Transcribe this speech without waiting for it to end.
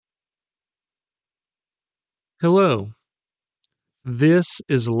Hello, this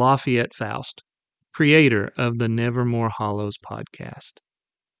is Lafayette Faust, creator of the Nevermore Hollows podcast.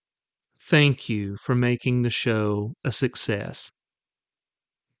 Thank you for making the show a success.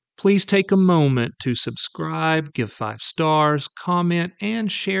 Please take a moment to subscribe, give 5 stars, comment,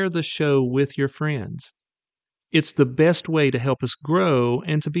 and share the show with your friends. It's the best way to help us grow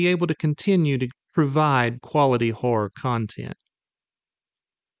and to be able to continue to provide quality horror content.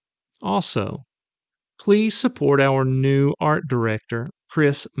 Also, please support our new art director,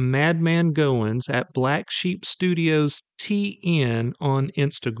 Chris Madman Goins at Black Sheep Studios TN on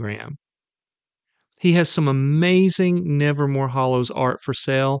Instagram. He has some amazing Nevermore Hollows art for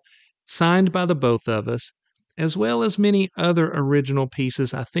sale, signed by the both of us, as well as many other original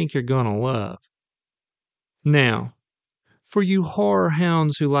pieces I think you're going to love. Now, for you horror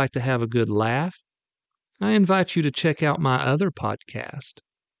hounds who like to have a good laugh, I invite you to check out my other podcast.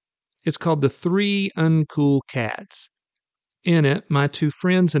 It's called The 3 Uncool Cats. In it, my 2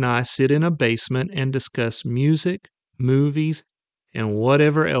 friends and I sit in a basement and discuss music, movies, and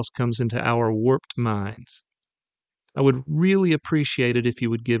whatever else comes into our warped minds. I would really appreciate it if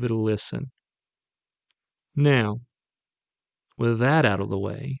you would give it a listen. Now, with that out of the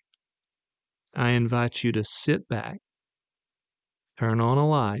way, I invite you to sit back, turn on a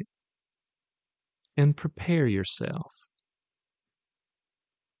light, and prepare yourself.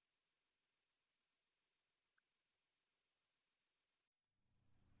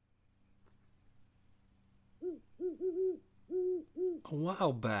 A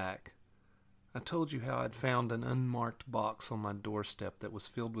while back, I told you how I'd found an unmarked box on my doorstep that was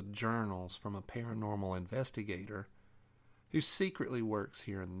filled with journals from a paranormal investigator who secretly works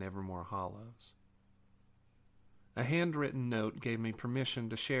here in Nevermore Hollows. A handwritten note gave me permission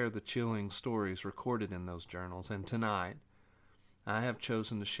to share the chilling stories recorded in those journals, and tonight I have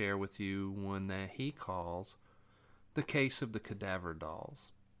chosen to share with you one that he calls The Case of the Cadaver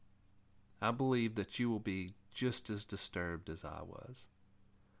Dolls. I believe that you will be just as disturbed as I was.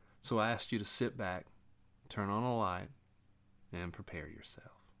 So I asked you to sit back, turn on a light, and prepare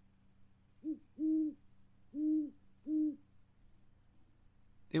yourself.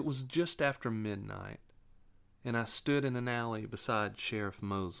 It was just after midnight, and I stood in an alley beside Sheriff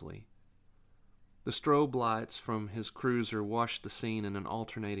Mosley. The strobe lights from his cruiser washed the scene in an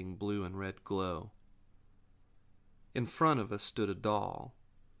alternating blue and red glow. In front of us stood a doll.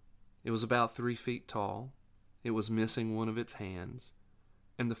 It was about 3 feet tall. It was missing one of its hands,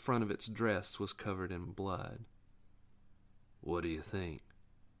 and the front of its dress was covered in blood. "What do you think?"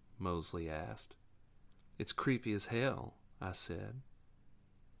 Mosley asked. "It's creepy as hell," I said.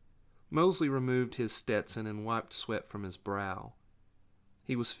 Mosley removed his Stetson and wiped sweat from his brow.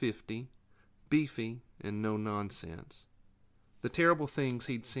 He was 50, beefy, and no nonsense. The terrible things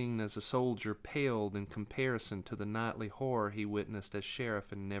he'd seen as a soldier paled in comparison to the nightly horror he witnessed as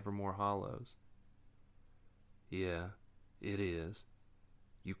sheriff in Nevermore Hollows. "Yeah, it is.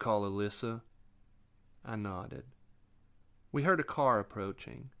 You call Alyssa?" I nodded. We heard a car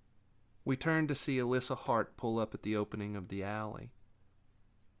approaching. We turned to see Alyssa Hart pull up at the opening of the alley.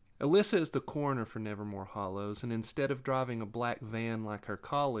 Alyssa is the coroner for Nevermore Hollows, and instead of driving a black van like her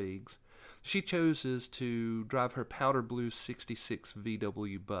colleagues, she chooses to drive her powder blue 66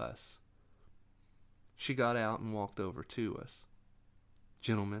 VW bus. She got out and walked over to us.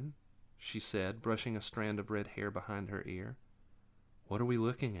 "Gentlemen," she said, brushing a strand of red hair behind her ear, "what are we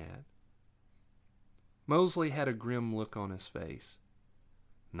looking at?" Mosley had a grim look on his face.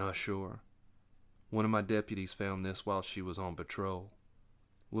 "Not sure. One of my deputies found this while she was on patrol.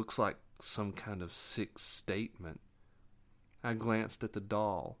 Looks like some kind of sick statement." I glanced at the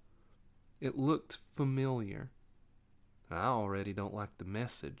doll. It looked familiar. I already don't like the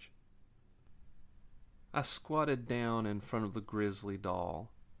message. I squatted down in front of the grisly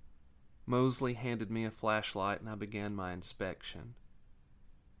doll. Mosley handed me a flashlight and I began my inspection.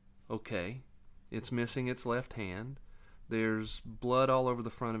 Okay, it's missing its left hand. There's blood all over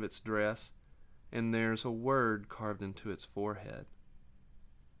the front of its dress, and there's a word carved into its forehead.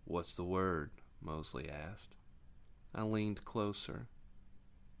 "What's the word?" Mosley asked. I leaned closer.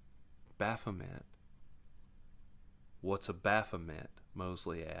 "Baphomet." "What's a Baphomet?"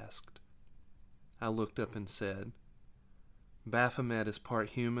 Mosley asked. I looked up and said, "Baphomet is part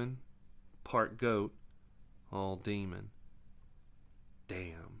human, part goat, all demon."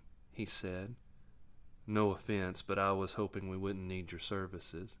 "Damn," he said. "No offense, but I was hoping we wouldn't need your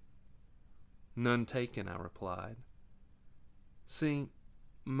services." "None taken," I replied. "See,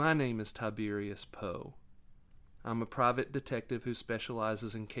 my name is Tiberius Poe. I'm a private detective who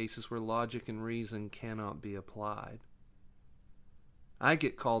specializes in cases where logic and reason cannot be applied." I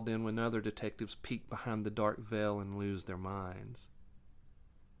get called in when other detectives peek behind the dark veil and lose their minds.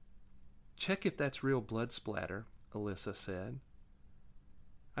 Check if that's real blood splatter, Alyssa said.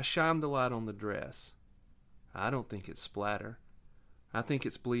 I shined the light on the dress. I don't think it's splatter. I think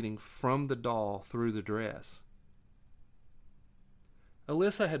it's bleeding from the doll through the dress.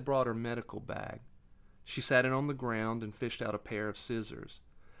 Alyssa had brought her medical bag. She sat it on the ground and fished out a pair of scissors.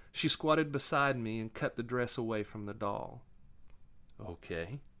 She squatted beside me and cut the dress away from the doll.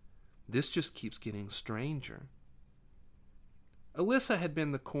 Okay, this just keeps getting stranger. Alyssa had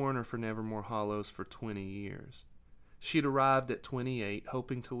been the coroner for Nevermore Hollows for 20 years. She'd arrived at 28,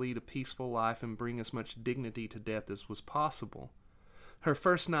 hoping to lead a peaceful life and bring as much dignity to death as was possible. Her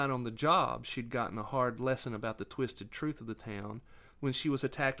first night on the job, she'd gotten a hard lesson about the twisted truth of the town when she was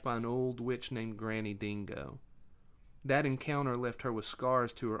attacked by an old witch named Granny Dingo. That encounter left her with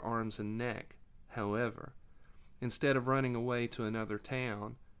scars to her arms and neck. However, instead of running away to another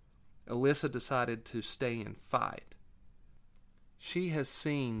town, Alyssa decided to stay and fight. She has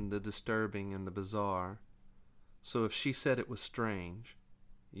seen the disturbing and the bizarre, so if she said it was strange,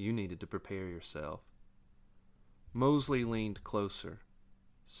 you needed to prepare yourself. Mosley leaned closer.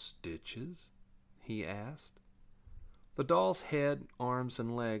 Stitches? He asked. The doll's head, arms,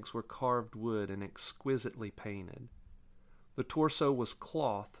 and legs were carved wood and exquisitely painted. The torso was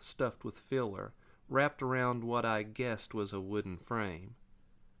cloth stuffed with filler, wrapped around what I guessed was a wooden frame.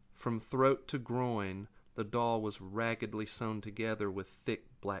 From throat to groin, the doll was raggedly sewn together with thick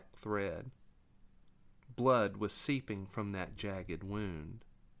black thread. Blood was seeping from that jagged wound.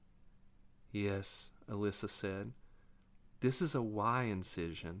 Yes, Alyssa said. This is a Y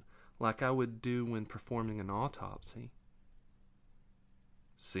incision, like I would do when performing an autopsy.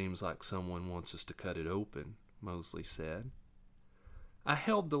 Seems like someone wants us to cut it open, Mosley said. I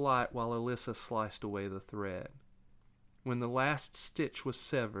held the light while Alyssa sliced away the thread. When the last stitch was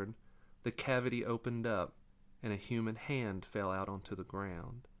severed, the cavity opened up, and a human hand fell out onto the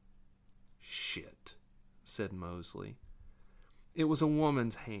ground. Shit, said Mosley. It was a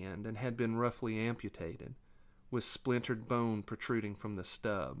woman's hand and had been roughly amputated, with splintered bone protruding from the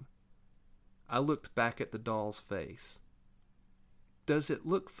stub. I looked back at the doll's face. Does it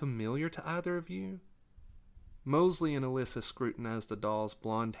look familiar to either of you? Mosley and Alyssa scrutinized the doll's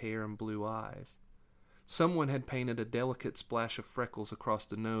blonde hair and blue eyes. Someone had painted a delicate splash of freckles across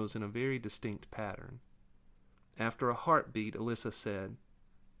the nose in a very distinct pattern. After a heartbeat, Alyssa said,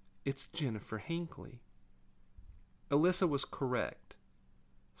 It's Jennifer Hinckley. Alyssa was correct.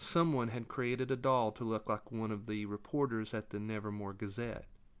 Someone had created a doll to look like one of the reporters at the Nevermore Gazette.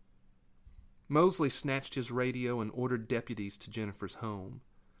 Mosley snatched his radio and ordered deputies to Jennifer's home.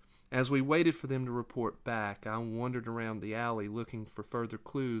 As we waited for them to report back, I wandered around the alley looking for further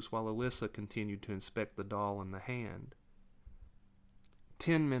clues while Alyssa continued to inspect the doll and the hand.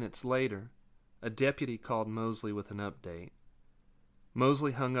 10 minutes later, a deputy called Mosley with an update.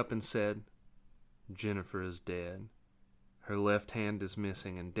 Mosley hung up and said, Jennifer is dead. Her left hand is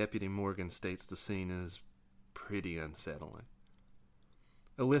missing, and Deputy Morgan states the scene is pretty unsettling.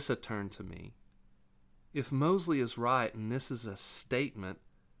 Alyssa turned to me. If Mosley is right and this is a statement,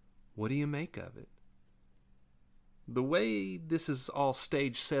 what do you make of it? The way this is all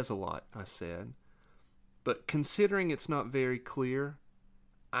staged says a lot, I said. But considering it's not very clear,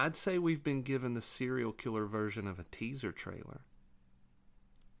 I'd say we've been given the serial killer version of a teaser trailer.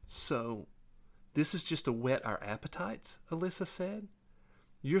 So, this is just to whet our appetites, Alyssa said?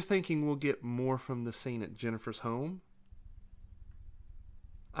 You're thinking we'll get more from the scene at Jennifer's home?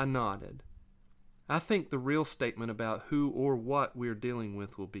 I nodded. I think the real statement about who or what we're dealing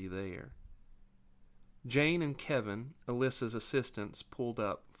with will be there. Jane and Kevin, Alyssa's assistants, pulled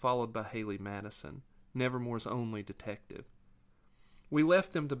up, followed by Haley Madison, Nevermore's only detective. We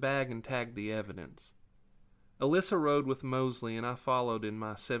left them to bag and tag the evidence. Alyssa rode with Mosley and I followed in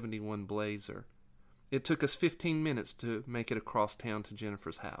my 71 Blazer. It took us 15 minutes to make it across town to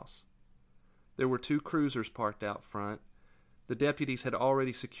Jennifer's house. There were 2 cruisers parked out front. The deputies had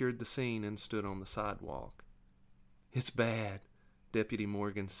already secured the scene and stood on the sidewalk. It's bad, Deputy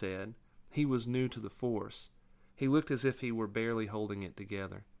Morgan said. He was new to the force. He looked as if he were barely holding it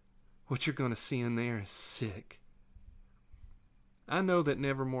together. What you're going to see in there is sick. I know that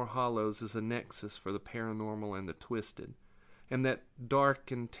Nevermore Hollows is a nexus for the paranormal and the twisted, and that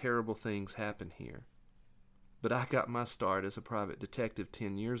dark and terrible things happen here. But I got my start as a private detective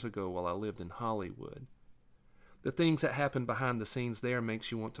 10 years ago while I lived in Hollywood. The things that happen behind the scenes there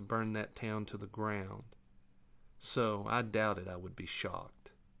makes you want to burn that town to the ground. So I doubted I would be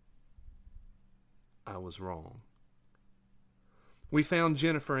shocked. I was wrong. We found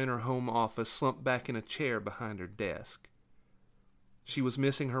Jennifer in her home office, slumped back in a chair behind her desk. She was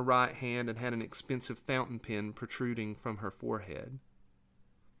missing her right hand and had an expensive fountain pen protruding from her forehead.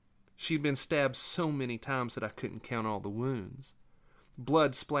 She'd been stabbed so many times that I couldn't count all the wounds.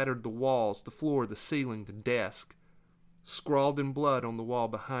 Blood splattered the walls, the floor, the ceiling, the desk. Scrawled in blood on the wall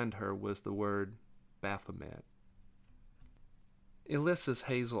behind her was the word Baphomet. Alyssa's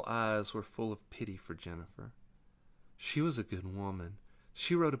hazel eyes were full of pity for Jennifer. She was a good woman.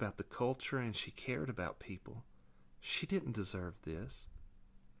 She wrote about the culture and she cared about people. She didn't deserve this.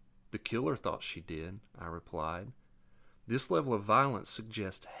 The killer thought she did, I replied. This level of violence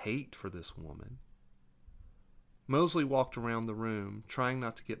suggests hate for this woman. Mosley walked around the room, trying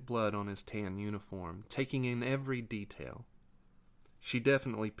not to get blood on his tan uniform, taking in every detail. She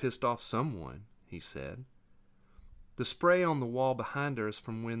definitely pissed off someone, he said. The spray on the wall behind her is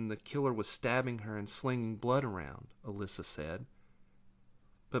from when the killer was stabbing her and slinging blood around, Alyssa said.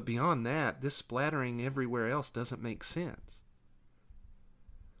 But beyond that, this splattering everywhere else doesn't make sense.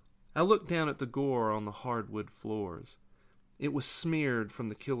 I looked down at the gore on the hardwood floors. It was smeared from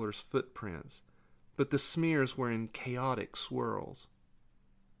the killer's footprints, but the smears were in chaotic swirls.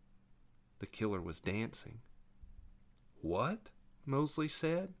 The killer was dancing. What? Mosley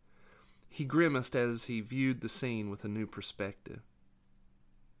said. He grimaced as he viewed the scene with a new perspective.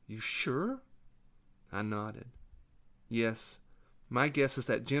 You sure? I nodded. Yes. My guess is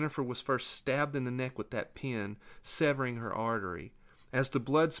that Jennifer was first stabbed in the neck with that pin, severing her artery. As the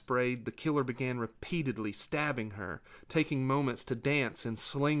blood sprayed, the killer began repeatedly stabbing her, taking moments to dance and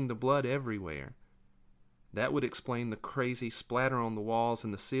sling the blood everywhere. That would explain the crazy splatter on the walls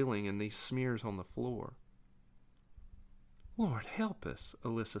and the ceiling and these smears on the floor. Lord help us,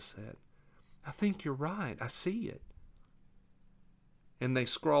 Alyssa said. I think you're right. I see it. And they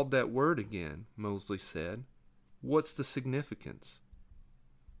scrawled that word again, Mosley said. What's the significance?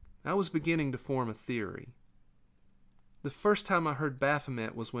 I was beginning to form a theory. The first time I heard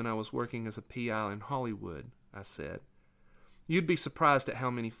Baphomet was when I was working as a PI in Hollywood, I said. You'd be surprised at how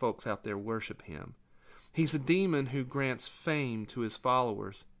many folks out there worship him. He's a demon who grants fame to his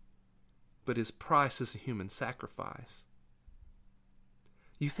followers, but his price is a human sacrifice.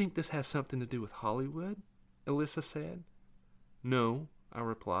 You think this has something to do with Hollywood? Alyssa said. No, I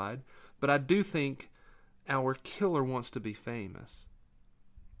replied, but I do think our killer wants to be famous.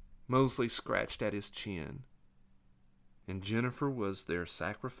 Mosley scratched at his chin. And Jennifer was their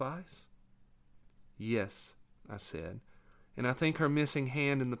sacrifice? Yes, I said, and I think her missing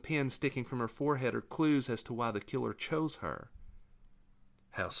hand and the pin sticking from her forehead are clues as to why the killer chose her.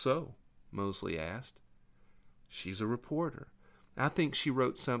 How so? Mosley asked. She's a reporter. I think she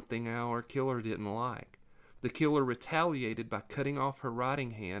wrote something our killer didn't like. The killer retaliated by cutting off her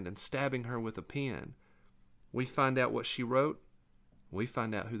writing hand and stabbing her with a pen. We find out what she wrote, we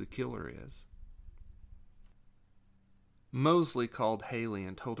find out who the killer is. Mosley called Haley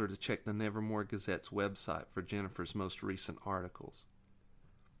and told her to check the Nevermore Gazette's website for Jennifer's most recent articles.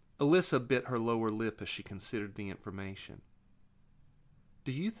 Alyssa bit her lower lip as she considered the information.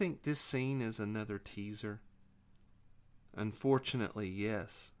 Do you think this scene is another teaser? Unfortunately,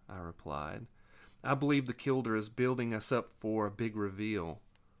 yes, I replied. I believe the killer is building us up for a big reveal.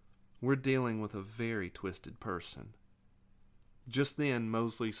 We're dealing with a very twisted person. Just then,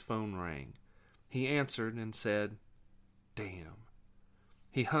 Mosley's phone rang. He answered and said, Damn.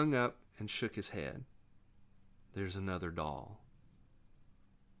 He hung up and shook his head. There's another doll.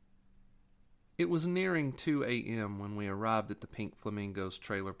 It was nearing 2 a.m. when we arrived at the Pink Flamingos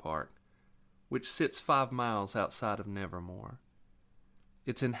trailer park, which sits 5 miles outside of Nevermore.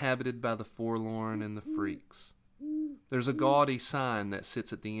 It's inhabited by the forlorn and the freaks. There's a gaudy sign that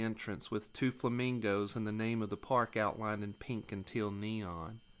sits at the entrance with 2 flamingos and the name of the park outlined in pink and teal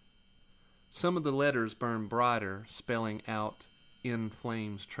neon. Some of the letters burn brighter, spelling out In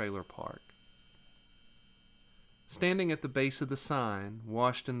Flames Trailer Park. Standing at the base of the sign,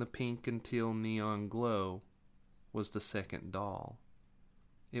 washed in the pink and teal neon glow, was the second doll.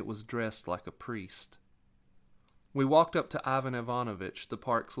 It was dressed like a priest. We walked up to Ivan Ivanovich, the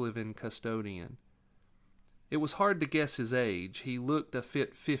park's live-in custodian. It was hard to guess his age. He looked a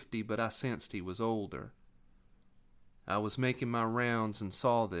fit 50, but I sensed he was older. I was making my rounds and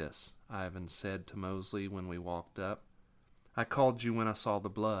saw this, Ivan said to Mosley when we walked up. I called you when I saw the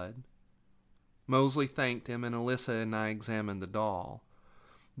blood. Mosley thanked him, and Alyssa and I examined the doll.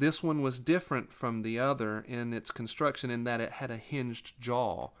 This one was different from the other in its construction in that it had a hinged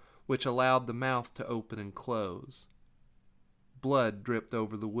jaw, which allowed the mouth to open and close. Blood dripped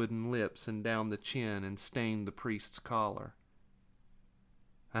over the wooden lips and down the chin and stained the priest's collar.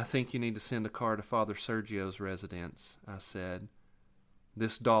 I think you need to send a car to Father Sergio's residence, I said.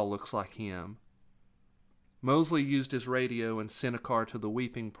 This doll looks like him. Mosley used his radio and sent a car to the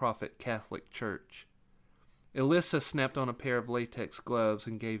Weeping Prophet Catholic Church. Elissa snapped on a pair of latex gloves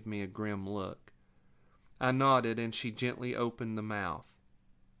and gave me a grim look. I nodded, and she gently opened the mouth.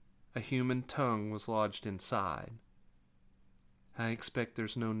 A human tongue was lodged inside. "I expect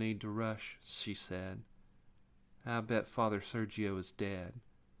there's no need to rush," she said. "I bet Father Sergio is dead.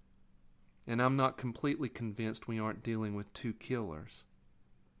 And I'm not completely convinced we aren't dealing with two killers."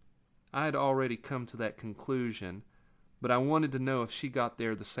 I had already come to that conclusion, but I wanted to know if she got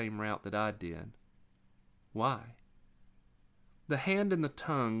there the same route that I did. Why? The hand and the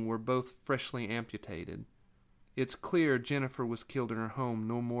tongue were both freshly amputated. It's clear Jennifer was killed in her home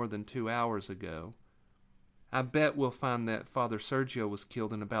no more than 2 hours ago. I bet we'll find that Father Sergio was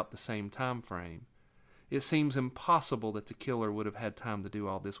killed in about the same time frame. It seems impossible that the killer would have had time to do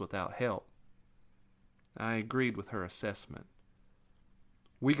all this without help. I agreed with her assessment.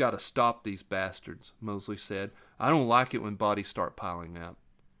 "We gotta stop these bastards," Mosley said. "I don't like it when bodies start piling up."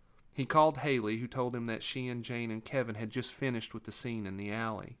 He called Haley, who told him that she and Jane and Kevin had just finished with the scene in the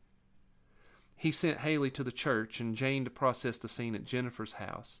alley. He sent Haley to the church and Jane to process the scene at Jennifer's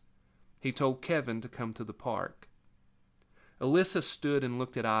house. He told Kevin to come to the park. Elissa stood and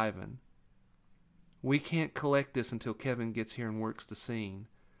looked at Ivan. "We can't collect this until Kevin gets here and works the scene.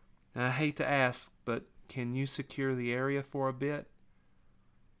 I hate to ask, but can you secure the area for a bit?"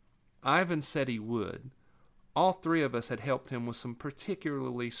 Ivan said he would. All three of us had helped him with some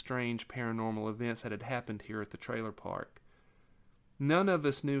particularly strange paranormal events that had happened here at the trailer park. None of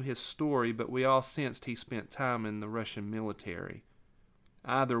us knew his story, but we all sensed he spent time in the Russian military.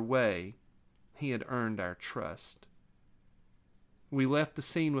 Either way, he had earned our trust. We left the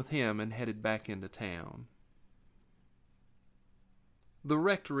scene with him and headed back into town. The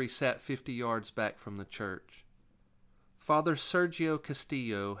rectory sat 50 yards back from the church. Father Sergio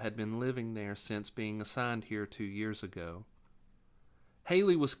Castillo had been living there since being assigned here 2 years ago.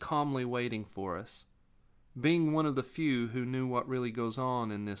 Haley was calmly waiting for us. Being one of the few who knew what really goes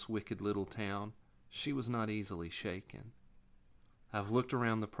on in this wicked little town, she was not easily shaken. "I've looked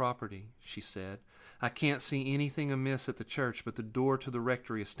around the property," she said. "I can't see anything amiss at the church, but the door to the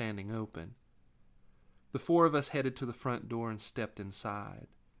rectory is standing open." The four of us headed to the front door and stepped inside.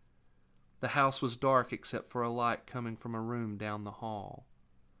 The house was dark except for a light coming from a room down the hall.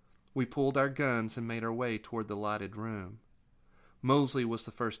 We pulled our guns and made our way toward the lighted room. Mosley was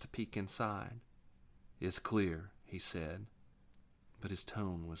the first to peek inside. "It's clear," he said, but his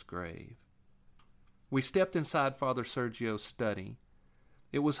tone was grave. We stepped inside Father Sergio's study.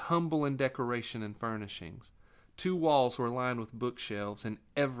 It was humble in decoration and furnishings. 2 walls were lined with bookshelves, and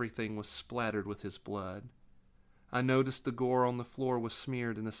everything was splattered with his blood. I noticed the gore on the floor was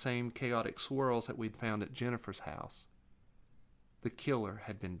smeared in the same chaotic swirls that we'd found at Jennifer's house. The killer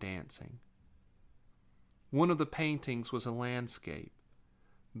had been dancing. One of the paintings was a landscape.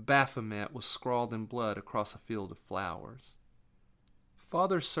 Baphomet was scrawled in blood across a field of flowers.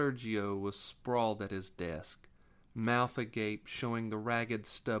 Father Sergio was sprawled at his desk, mouth agape, showing the ragged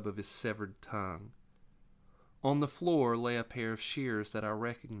stub of his severed tongue. On the floor lay a pair of shears that I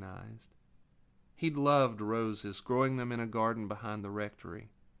recognized. He'd loved roses, growing them in a garden behind the rectory.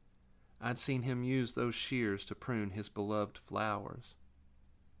 I'd seen him use those shears to prune his beloved flowers.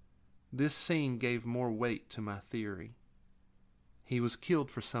 This scene gave more weight to my theory. He was killed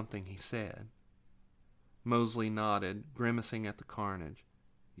for something he said. Mosley nodded, grimacing at the carnage.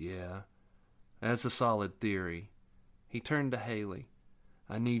 "Yeah, that's a solid theory." He turned to Haley.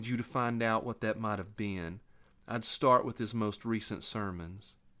 "I need you to find out what that might have been. I'd start with his most recent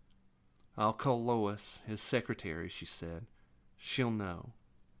sermons." "I'll call Lois, his secretary," she said. "She'll know."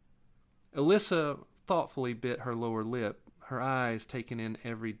 Elissa thoughtfully bit her lower lip, her eyes taking in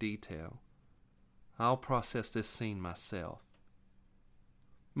every detail. "I'll process this scene myself."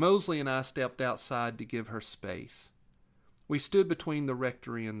 Mosley and I stepped outside to give her space. We stood between the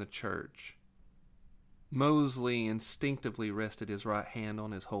rectory and the church. Mosley instinctively rested his right hand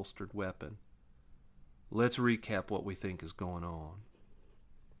on his holstered weapon. "Let's recap what we think is going on."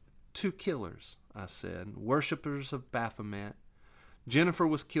 "2 killers," I said, "worshippers of Baphomet. Jennifer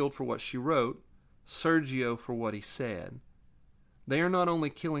was killed for what she wrote, Sergio for what he said. They are not only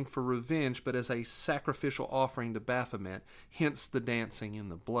killing for revenge, but as a sacrificial offering to Baphomet, hence the dancing in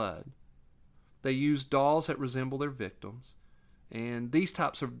the blood. They use dolls that resemble their victims, and these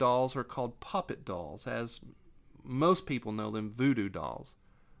types of dolls are called puppet dolls, as most people know them, voodoo dolls.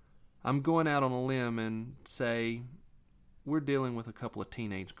 I'm going out on a limb and say we're dealing with a couple of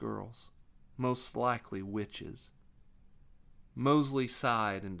teenage girls, most likely witches." Mosley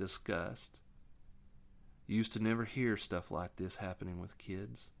sighed in disgust. "Used to never hear stuff like this happening with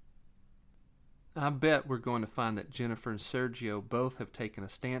kids." I bet we're going to find that Jennifer and Sergio both have taken a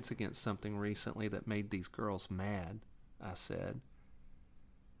stance against something recently that made these girls mad, I said.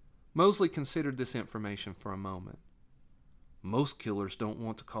 Mosley considered this information for a moment. Most killers don't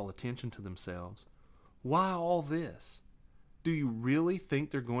want to call attention to themselves. Why all this? Do you really think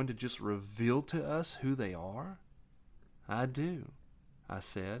they're going to just reveal to us who they are? I do, I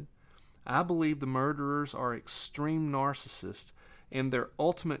said. I believe the murderers are extreme narcissists, and their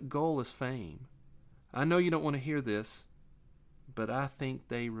ultimate goal is fame. I know you don't want to hear this, but I think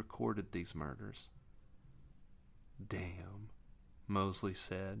they recorded these murders. Damn, Mosley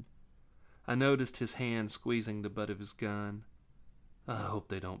said. I noticed his hand squeezing the butt of his gun. I hope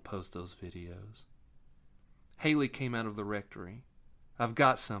they don't post those videos. Haley came out of the rectory. I've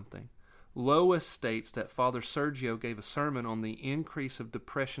got something. Lois states that Father Sergio gave a sermon on the increase of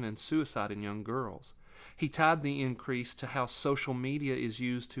depression and suicide in young girls. He tied the increase to how social media is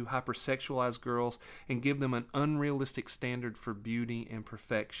used to hypersexualize girls and give them an unrealistic standard for beauty and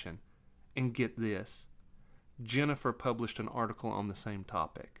perfection. And get this, Jennifer published an article on the same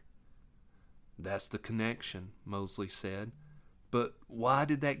topic. That's the connection, Mosley said. But why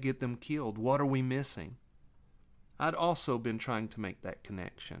did that get them killed? What are we missing? I'd also been trying to make that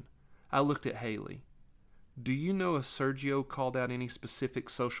connection. I looked at Haley. Do you know if Sergio called out any specific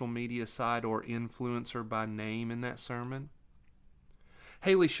social media site or influencer by name in that sermon?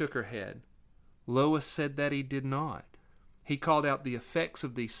 Haley shook her head. Lois said that he did not. He called out the effects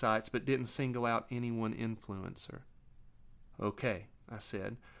of these sites but didn't single out any one influencer. Okay, I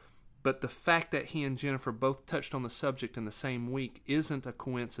said. But the fact that he and Jennifer both touched on the subject in the same week isn't a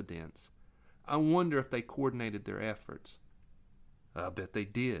coincidence. I wonder if they coordinated their efforts. I bet they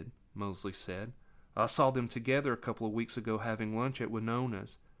did, Mosley said. I saw them together a couple of weeks ago having lunch at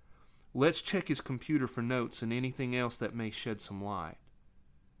Winona's. Let's check his computer for notes and anything else that may shed some light.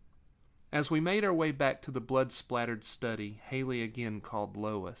 As we made our way back to the blood-splattered study, Haley again called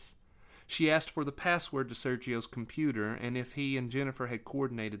Lois. She asked for the password to Sergio's computer and if he and Jennifer had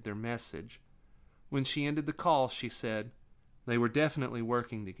coordinated their message. When she ended the call, she said, they were definitely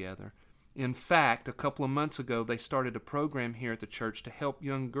working together. In fact, a couple of months ago, they started a program here at the church to help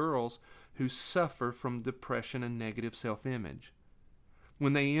young girls who suffer from depression and negative self-image.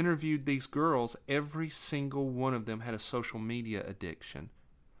 When they interviewed these girls, every single one of them had a social media addiction.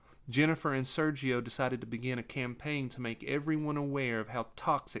 Jennifer and Sergio decided to begin a campaign to make everyone aware of how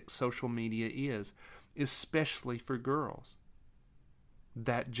toxic social media is, especially for girls.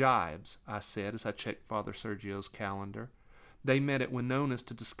 That jibes, I said as I checked Father Sergio's calendar. They met at Winona's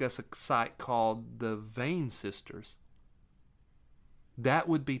to discuss a site called the Vane Sisters. That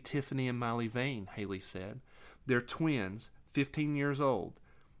would be Tiffany and Miley Vane, Haley said. They're twins, 15 years old.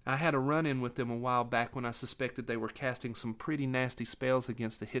 I had a run-in with them a while back when I suspected they were casting some pretty nasty spells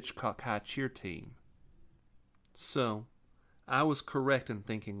against the Hitchcock High cheer team. So, I was correct in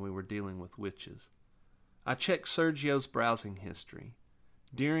thinking we were dealing with witches. I checked Sergio's browsing history.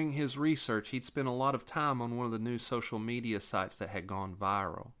 During his research, he'd spent a lot of time on one of the new social media sites that had gone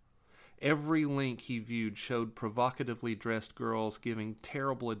viral. Every link he viewed showed provocatively dressed girls giving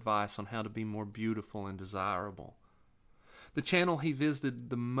terrible advice on how to be more beautiful and desirable. The channel he visited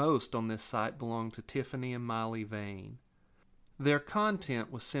the most on this site belonged to Tiffany and Miley Vane. Their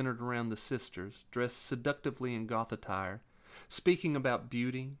content was centered around the sisters, dressed seductively in goth attire, speaking about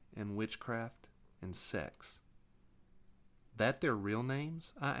beauty and witchcraft and sex. That their real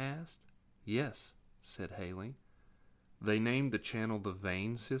names? I asked. Yes, said Haley. They named the channel the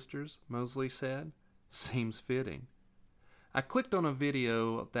Vane Sisters, Mosley said. Seems fitting. I clicked on a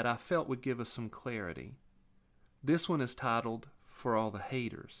video that I felt would give us some clarity. This one is titled, For All the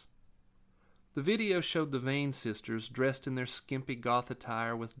Haters. The video showed the Vane sisters dressed in their skimpy goth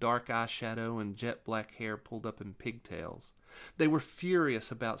attire with dark eyeshadow and jet black hair pulled up in pigtails. They were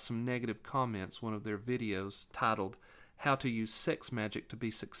furious about some negative comments one of their videos, titled, How to Use Sex Magic to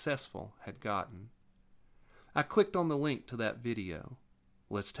Be Successful, had gotten. I clicked on the link to that video.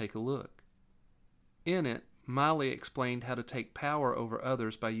 Let's take a look. In it, Miley explained how to take power over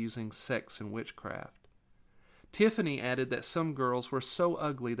others by using sex and witchcraft. Tiffany added that some girls were so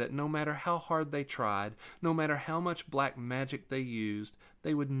ugly that no matter how hard they tried, no matter how much black magic they used,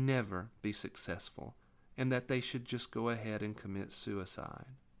 they would never be successful, and that they should just go ahead and commit suicide.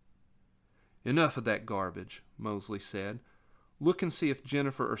 Enough of that garbage, Mosley said. Look and see if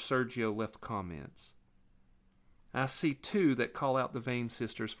Jennifer or Sergio left comments. I see two that call out the Vane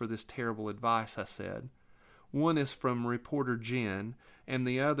sisters for this terrible advice, I said. One is from reporter Jen, and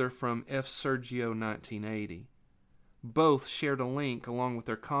the other from F. Sergio 1980. Both shared a link along with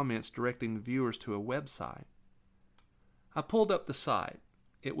their comments directing the viewers to a website. I pulled up the site.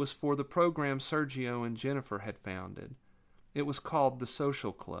 It was for the program Sergio and Jennifer had founded. It was called the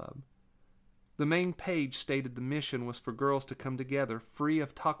Social Club. The main page stated the mission was for girls to come together, free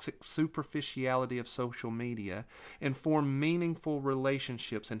of toxic superficiality of social media, and form meaningful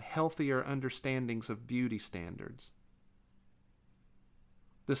relationships and healthier understandings of beauty standards.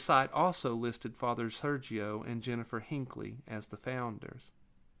 The site also listed Father Sergio and Jennifer Hinckley as the founders.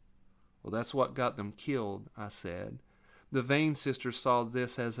 Well, that's what got them killed, I said. The Vane sisters saw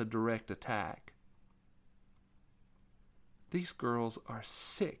this as a direct attack. These girls are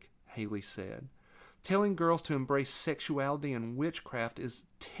sick, Haley said. Telling girls to embrace sexuality and witchcraft is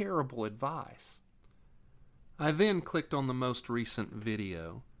terrible advice. I then clicked on the most recent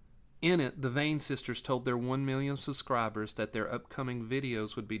video. In it, the Vane sisters told their 1 million subscribers that their upcoming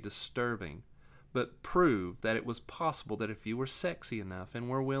videos would be disturbing, but proved that it was possible that if you were sexy enough and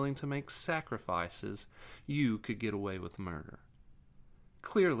were willing to make sacrifices, you could get away with murder.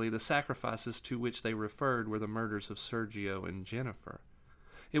 Clearly, the sacrifices to which they referred were the murders of Sergio and Jennifer.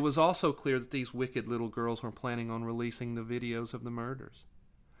 It was also clear that these wicked little girls were planning on releasing the videos of the murders.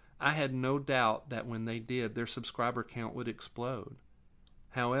 I had no doubt that when they did, their subscriber count would explode.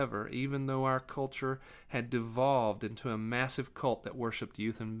 However, even though our culture had devolved into a massive cult that worshipped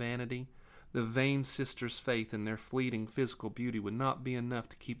youth and vanity, the Vane sisters' faith in their fleeting physical beauty would not be enough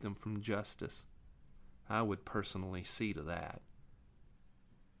to keep them from justice. I would personally see to that.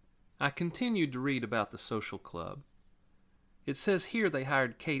 I continued to read about the social club. It says here they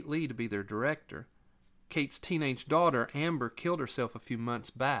hired Kate Lee to be their director. Kate's teenage daughter, Amber, killed herself a few months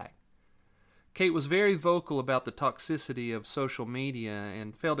back. Kate was very vocal about the toxicity of social media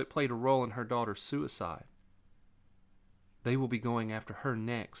and felt it played a role in her daughter's suicide. They will be going after her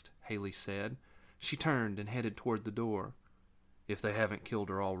next, Haley said. She turned and headed toward the door. If they haven't killed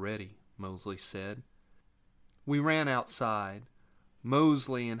her already, Mosley said. We ran outside.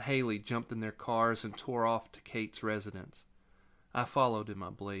 Mosley and Haley jumped in their cars and tore off to Kate's residence. I followed in my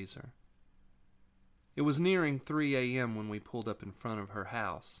Blazer. It was nearing 3 a.m. when we pulled up in front of her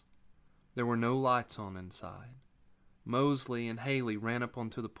house. There were no lights on inside. Mosley and Haley ran up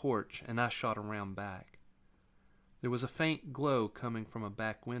onto the porch, and I shot around back. There was a faint glow coming from a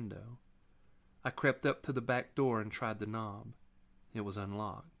back window. I crept up to the back door and tried the knob. It was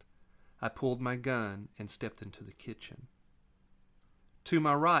unlocked. I pulled my gun and stepped into the kitchen. To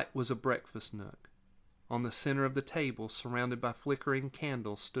my right was a breakfast nook. On the center of the table, surrounded by flickering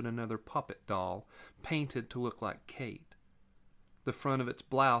candles, stood another puppet doll, painted to look like Kate. The front of its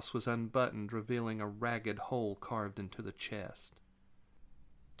blouse was unbuttoned, revealing a ragged hole carved into the chest.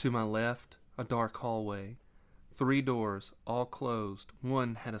 To my left, a dark hallway. 3 doors, all closed.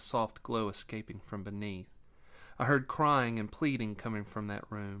 One had a soft glow escaping from beneath. I heard crying and pleading coming from that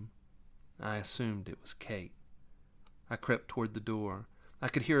room. I assumed it was Kate. I crept toward the door. I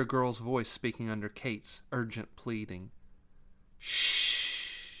could hear a girl's voice speaking under Kate's urgent pleading.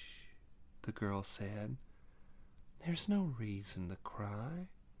 "Shh," the girl said. "There's no reason to cry.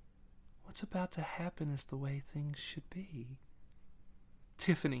 What's about to happen is the way things should be."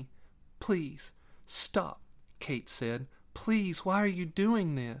 "Tiffany, please, stop," Kate said. "Please, why are you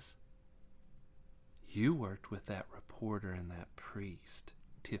doing this?" "You worked with that reporter and that priest,"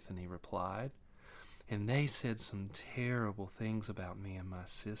 Tiffany replied. "And they said some terrible things about me and my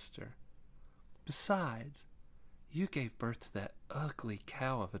sister. Besides, you gave birth to that ugly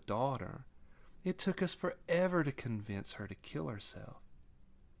cow of a daughter. It took us forever to convince her to kill herself."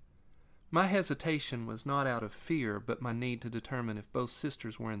 My hesitation was not out of fear, but my need to determine if both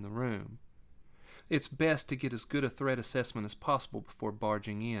sisters were in the room. It's best to get as good a threat assessment as possible before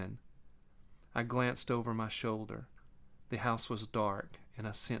barging in. I glanced over my shoulder. The house was dark, and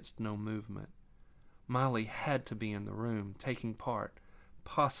I sensed no movement. Molly had to be in the room, taking part,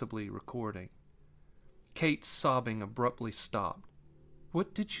 possibly recording. Kate's sobbing abruptly stopped.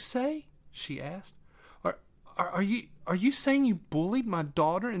 "What did you say?" she asked. Are you saying you bullied my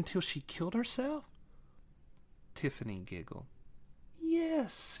daughter until she killed herself?" Tiffany giggled.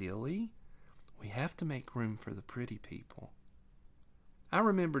 "Yes, silly. We have to make room for the pretty people." I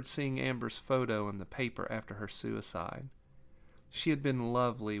remembered seeing Amber's photo in the paper after her suicide. She had been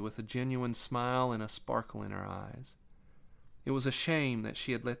lovely, with a genuine smile and a sparkle in her eyes. It was a shame that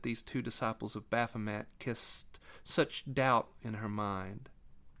she had let these 2 disciples of Baphomet cast such doubt in her mind.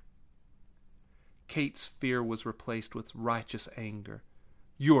 Kate's fear was replaced with righteous anger.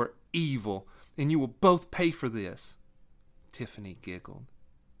 "You're evil, and you will both pay for this." Tiffany giggled.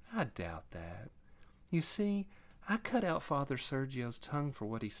 "I doubt that. You see, I cut out Father Sergio's tongue for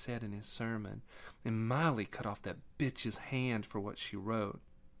what he said in his sermon, and Miley cut off that bitch's hand for what she wrote.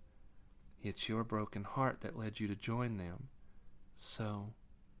 It's your broken heart that led you to join them. So,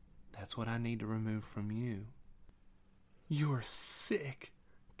 That's what I need to remove from you. You're sick,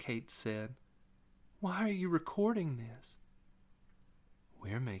 Kate said. Why are you recording this?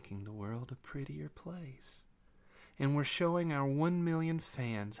 We're making the world a prettier place. And we're showing our 1 million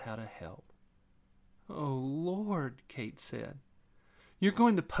fans how to help. Oh, Lord, Kate said. You're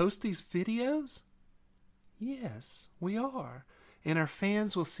going to post these videos? Yes, we are. And our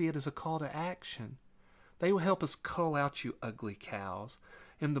fans will see it as a call to action. They will help us cull out you ugly cows.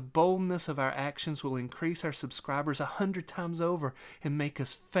 And the boldness of our actions will increase our subscribers 100 times over and make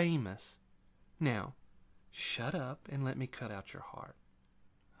us famous. Now, shut up and let me cut out your heart.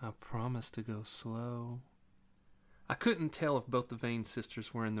 I promise to go slow. I couldn't tell if both the Vane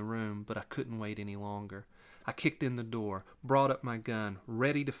sisters were in the room, but I couldn't wait any longer. I kicked in the door, brought up my gun,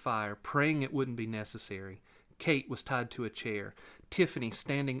 ready to fire, praying it wouldn't be necessary. Kate was tied to a chair. Tiffany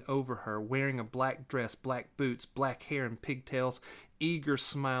standing over her, wearing a black dress, black boots, black hair and pigtails, eager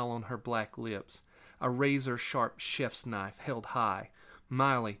smile on her black lips. A razor-sharp chef's knife held high.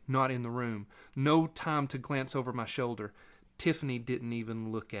 Miley, not in the room. No time to glance over my shoulder. Tiffany didn't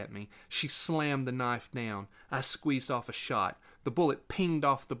even look at me. She slammed the knife down. I squeezed off a shot. The bullet pinged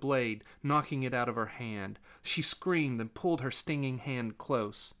off the blade, knocking it out of her hand. She screamed and pulled her stinging hand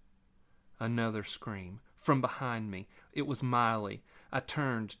close. Another scream. From behind me. It was Miley. I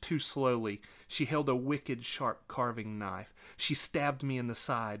turned too slowly. She held a wicked, sharp carving knife. She stabbed me in the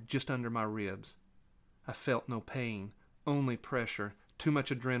side, just under my ribs. I felt no pain, only pressure. Too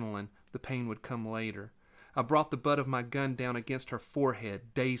much adrenaline. The pain would come later. I brought the butt of my gun down against her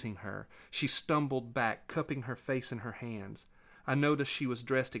forehead, dazing her. She stumbled back, cupping her face in her hands. I noticed she was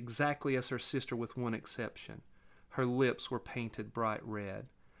dressed exactly as her sister with one exception. Her lips were painted bright red.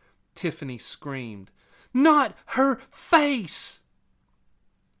 Tiffany screamed, "Not her face!"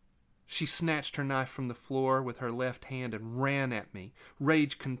 She snatched her knife from the floor with her left hand and ran at me.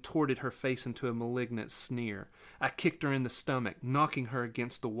 Rage contorted her face into a malignant sneer. I kicked her in the stomach, knocking her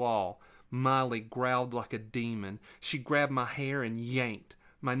against the wall. Miley growled like a demon. She grabbed my hair and yanked.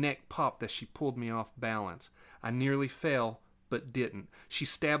 My neck popped as she pulled me off balance. I nearly fell, but didn't. She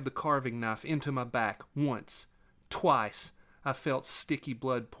stabbed the carving knife into my back once, twice. I felt sticky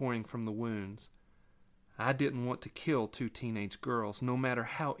blood pouring from the wounds. I didn't want to kill two teenage girls, no matter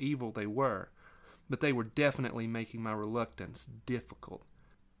how evil they were, but they were definitely making my reluctance difficult.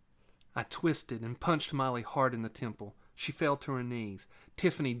 I twisted and punched Miley hard in the temple. She fell to her knees.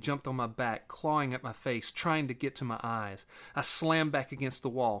 Tiffany jumped on my back, clawing at my face, trying to get to my eyes. I slammed back against the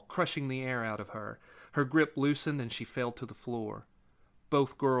wall, crushing the air out of her. Her grip loosened and she fell to the floor.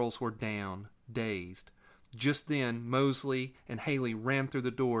 Both girls were down, dazed. Just then, Mosley and Haley ran through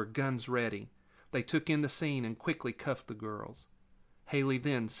the door, guns ready. They took in the scene and quickly cuffed the girls. Haley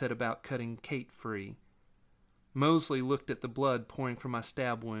then set about cutting Kate free. Mosley looked at the blood pouring from my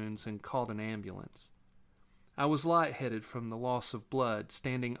stab wounds and called an ambulance. I was lightheaded from the loss of blood,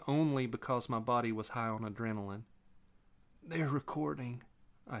 standing only because my body was high on adrenaline. "They're recording,"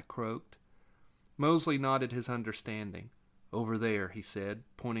 I croaked. Mosley nodded his understanding. "Over there," he said,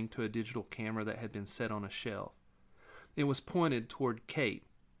 pointing to a digital camera that had been set on a shelf. It was pointed toward Kate,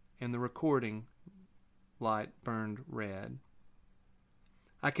 and the recording light burned red.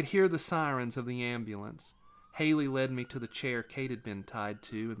 I could hear the sirens of the ambulance. Haley led me to the chair Kate had been tied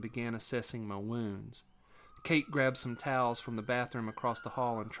to and began assessing my wounds. Kate grabbed some towels from the bathroom across the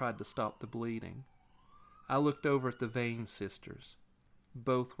hall and tried to stop the bleeding. I looked over at the Vane sisters.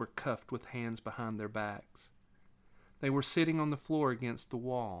 Both were cuffed with hands behind their backs. They were sitting on the floor against the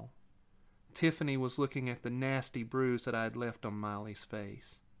wall. Tiffany was looking at the nasty bruise that I had left on Miley's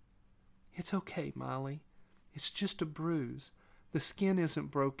face. "It's okay, Miley. It's just a bruise. The skin isn't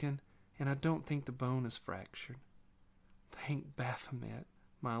broken, and I don't think the bone is fractured." "Thank Baphomet,"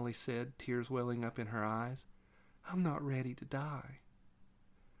 Miley said, tears welling up in her eyes. "I'm not ready to die."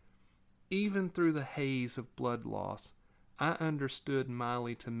 Even through the haze of blood loss, I understood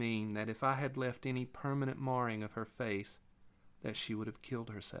Miley to mean that if I had left any permanent marring of her face, that she would have killed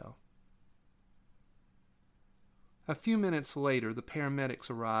herself. A few minutes later, the paramedics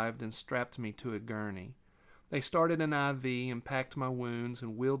arrived and strapped me to a gurney. They started an IV and packed my wounds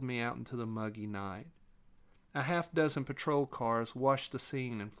and wheeled me out into the muggy night. A half-dozen patrol cars washed the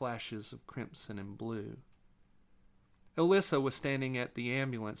scene in flashes of crimson and blue. Alyssa was standing at the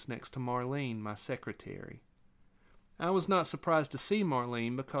ambulance next to Marlene, my secretary. I was not surprised to see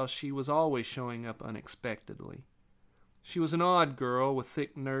Marlene because she was always showing up unexpectedly. She was an odd girl with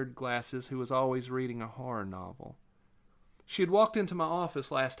thick nerd glasses who was always reading a horror novel. She had walked into my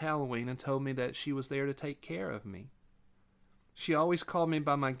office last Halloween and told me that she was there to take care of me. She always called me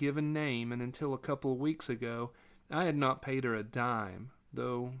by my given name, and until a couple of weeks ago, I had not paid her a dime,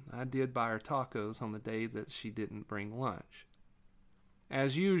 though I did buy her tacos on the day that she didn't bring lunch.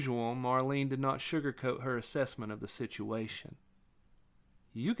 As usual, Marlene did not sugarcoat her assessment of the situation.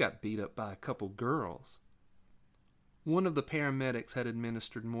 You got beat up by a couple girls. One of the paramedics had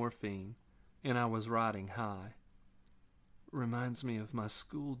administered morphine, and I was riding high. Reminds me of my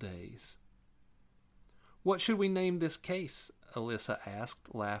school days. What should we name this case? Alyssa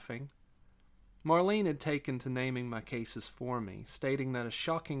asked, laughing. Marlene had taken to naming my cases for me, stating that a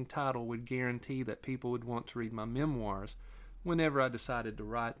shocking title would guarantee that people would want to read my memoirs whenever I decided to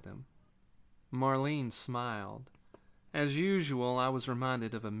write them. Marlene smiled. As usual, I was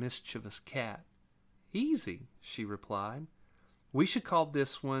reminded of a mischievous cat. Easy, she replied. We should call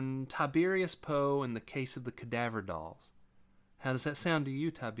this one Tiberius Poe and the Case of the Cadaver Dolls. How does that sound to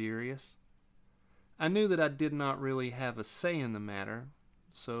you, Tiberius? I knew that I did not really have a say in the matter,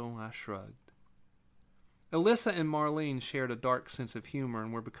 so I shrugged. Alyssa and Marlene shared a dark sense of humor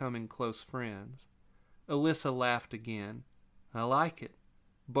and were becoming close friends. Alyssa laughed again. I like it.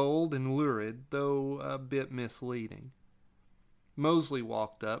 Bold and lurid, though a bit misleading. Mosley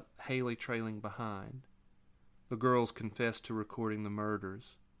walked up, Haley trailing behind. The girls confessed to recording the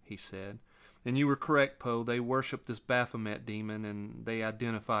murders, he said. And you were correct, Poe. They worship this Baphomet demon, and they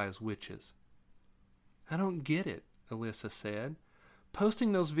identify as witches. I don't get it, Alyssa said.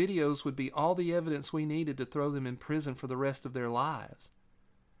 Posting those videos would be all the evidence we needed to throw them in prison for the rest of their lives.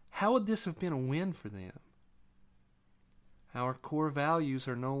 How would this have been a win for them? Our core values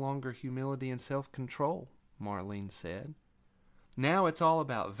are no longer humility and self-control, Marlene said. Now it's all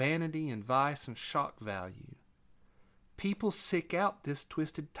about vanity and vice and shock value. People seek out this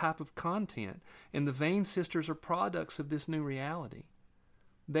twisted type of content, and the Vane sisters are products of this new reality.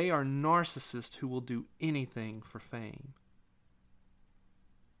 They are narcissists who will do anything for fame.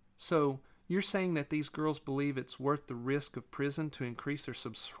 So, you're saying that these girls believe it's worth the risk of prison to increase their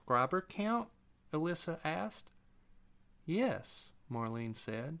subscriber count? Alyssa asked. Yes, Marlene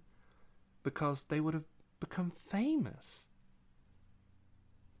said, because they would have become famous.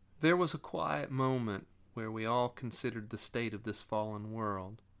 There was a quiet moment where we all considered the state of this fallen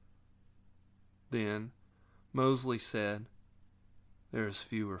world. Then, Mosley said, There's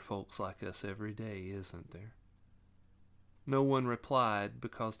fewer folks like us every day, isn't there? No one replied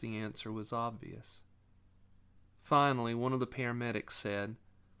because the answer was obvious. Finally, one of the paramedics said,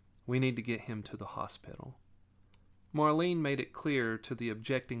 We need to get him to the hospital. Marlene made it clear to the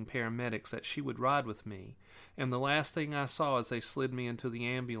objecting paramedics that she would ride with me, and the last thing I saw as they slid me into the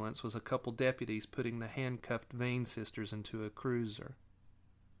ambulance was a couple deputies putting the handcuffed Vane sisters into a cruiser.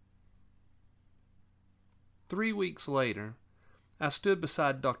 3 weeks later, I stood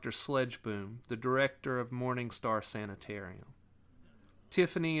beside Dr. Sledgeboom, the director of Morningstar Sanitarium.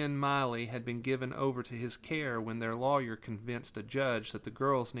 Tiffany and Miley had been given over to his care when their lawyer convinced a judge that the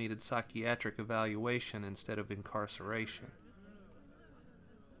girls needed psychiatric evaluation instead of incarceration.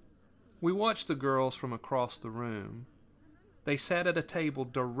 We watched the girls from across the room. They sat at a table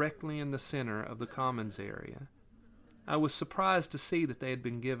directly in the center of the commons area. I was surprised to see that they had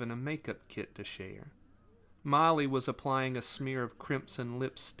been given a makeup kit to share. Miley was applying a smear of crimson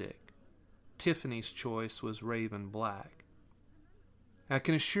lipstick. Tiffany's choice was raven black. I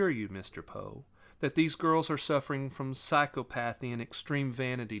can assure you, Mr. Poe, that these girls are suffering from psychopathy and extreme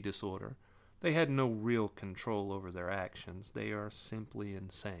vanity disorder. They had no real control over their actions. They are simply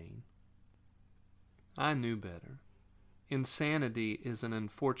insane. I knew better. Insanity is an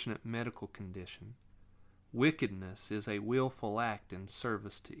unfortunate medical condition. Wickedness is a willful act in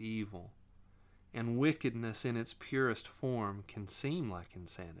service to evil. And wickedness in its purest form can seem like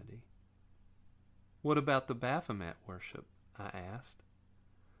insanity. What about the Baphomet worship? I asked.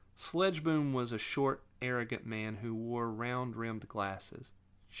 Sledgeboom was a short, arrogant man who wore round-rimmed glasses.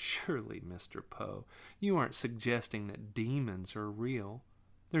 Surely, Mr. Poe, you aren't suggesting that demons are real.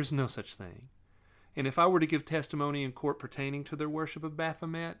 There's no such thing. And if I were to give testimony in court pertaining to their worship of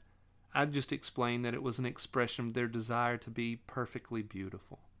Baphomet, I'd just explain that it was an expression of their desire to be perfectly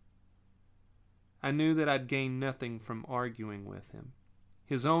beautiful. I knew that I'd gain nothing from arguing with him.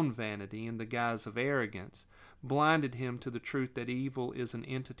 His own vanity, in the guise of arrogance, blinded him to the truth that evil is an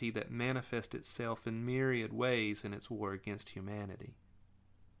entity that manifests itself in myriad ways in its war against humanity.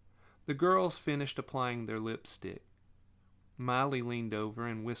 The girls finished applying their lipstick. Miley leaned over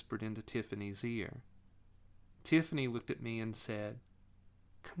and whispered into Tiffany's ear. Tiffany looked at me and said,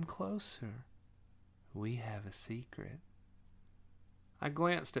 "Come closer. We have a secret." I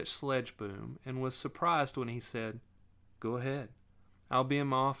glanced at Sledgeboom and was surprised when he said, "Go ahead. I'll be in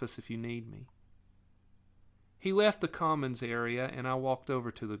my office if you need me." He left the commons area and I walked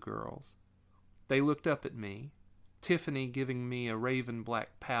over to the girls. They looked up at me. Tiffany giving me a raven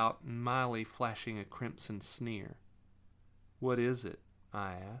black pout and Miley flashing a crimson sneer. "What is it?"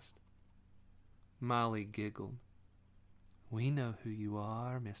 I asked. Miley giggled. "We know who you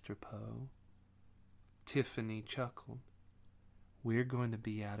are, Mr. Poe." Tiffany chuckled. "We're going to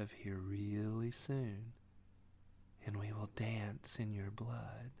be out of here really soon, and we will dance in your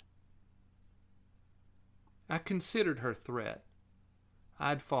blood." I considered her threat.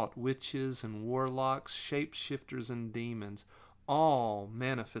 I'd fought witches and warlocks, shapeshifters and demons, all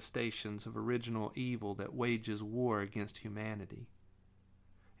manifestations of original evil that wages war against humanity.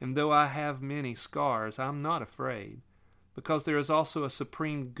 And though I have many scars, I'm not afraid, because there is also a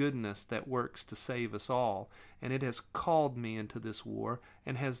supreme goodness that works to save us all, and it has called me into this war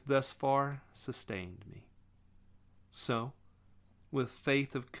and has thus far sustained me. So, with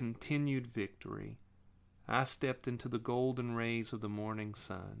faith of continued victory, I stepped into the golden rays of the morning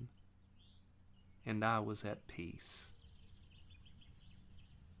sun, and I was at peace.